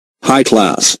Hi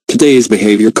class, today is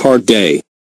behavior card day.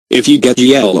 If you get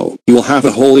yellow, you will have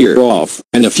a whole year off,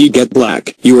 and if you get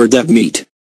black, you are dead meat.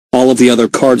 All of the other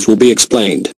cards will be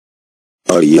explained.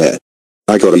 Oh yeah.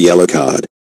 I got a yellow card.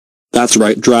 That's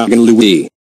right, DemonLouie.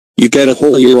 You get a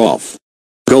whole year off.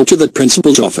 Go to the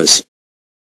principal's office.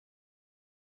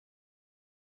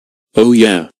 Oh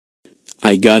yeah.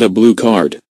 I got a blue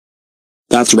card.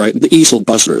 That's right, the Easel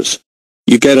Busters.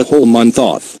 You get a whole month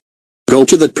off. Go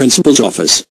to the principal's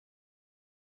office.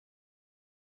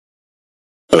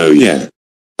 Oh yeah.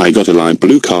 I got a light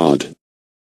blue card.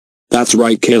 That's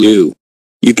right, Kalu.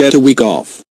 You get a week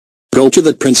off. Go to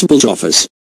the principal's office.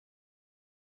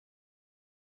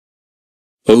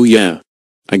 Oh yeah.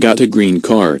 I got a green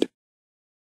card.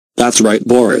 That's right,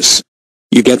 Boris.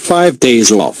 You get 5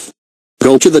 days off.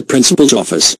 Go to the principal's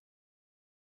office.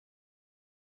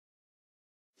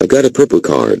 I got a purple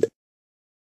card.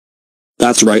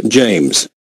 That's right, James.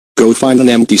 Go find an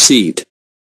empty seat.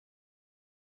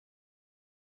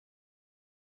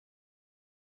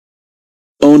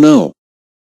 Oh no.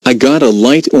 I got a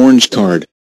light orange card.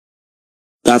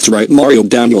 That's right, Mario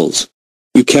Daniels.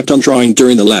 You kept on drawing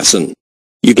during the lesson.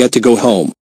 You get to go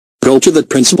home. Go to the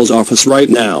principal's office right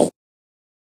now.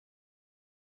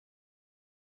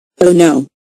 Oh no.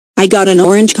 I got an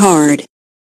orange card.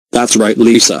 That's right,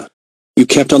 Lisa. You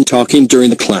kept on talking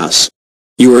during the class.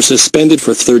 You are suspended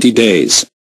for 30 days.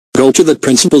 Go to the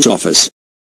principal's office.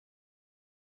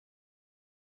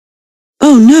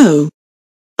 Oh no.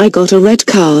 I got a red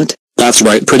card. That's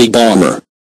right, Pretty Bomber.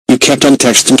 You kept on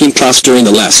texting in class during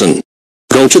the lesson.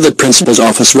 Go to the principal's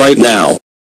office right now.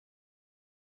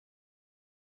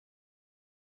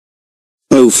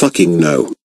 Oh fucking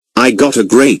no. I got a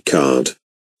gray card.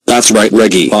 That's right,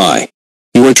 Reggie. Bye.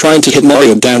 You were trying to hit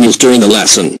Mario Daniels during the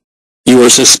lesson. You are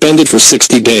suspended for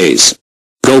 60 days.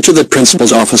 Go to the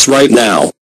principal's office right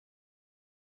now.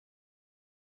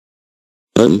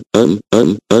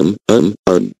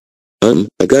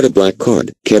 I got a black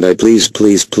card. Can I please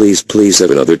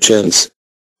have another chance?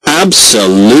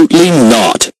 Absolutely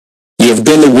not. You've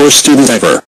been the worst student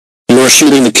ever. You are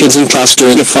shooting the kids in class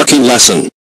during a fucking lesson.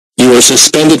 You are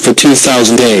suspended for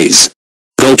 2,000 days.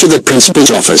 Go to the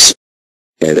principal's office.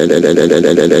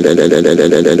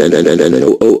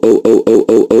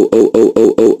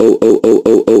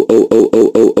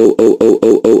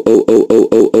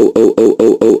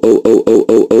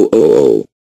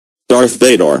 Darth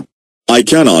Vader. I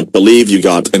cannot believe you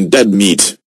got in dead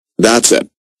meat. That's it.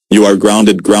 You are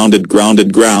grounded.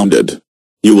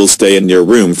 You will stay in your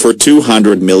room for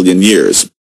 200 million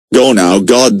years. Go now,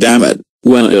 goddammit.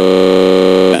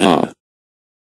 Well,